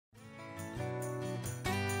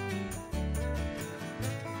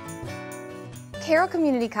Carroll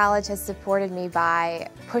Community College has supported me by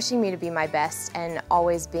pushing me to be my best and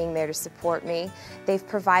always being there to support me. They've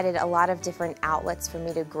provided a lot of different outlets for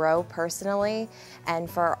me to grow personally and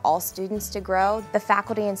for all students to grow. The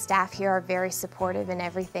faculty and staff here are very supportive in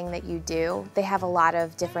everything that you do. They have a lot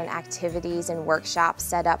of different activities and workshops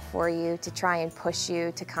set up for you to try and push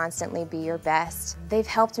you to constantly be your best. They've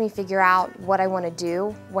helped me figure out what I want to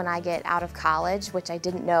do when I get out of college, which I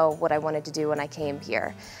didn't know what I wanted to do when I came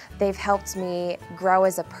here. They've helped me grow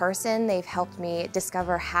as a person. They've helped me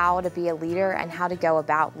discover how to be a leader and how to go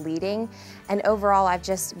about leading. And overall, I've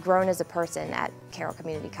just grown as a person at Carroll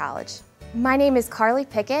Community College. My name is Karlie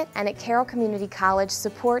Pickett, and at Carroll Community College,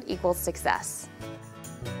 support equals success.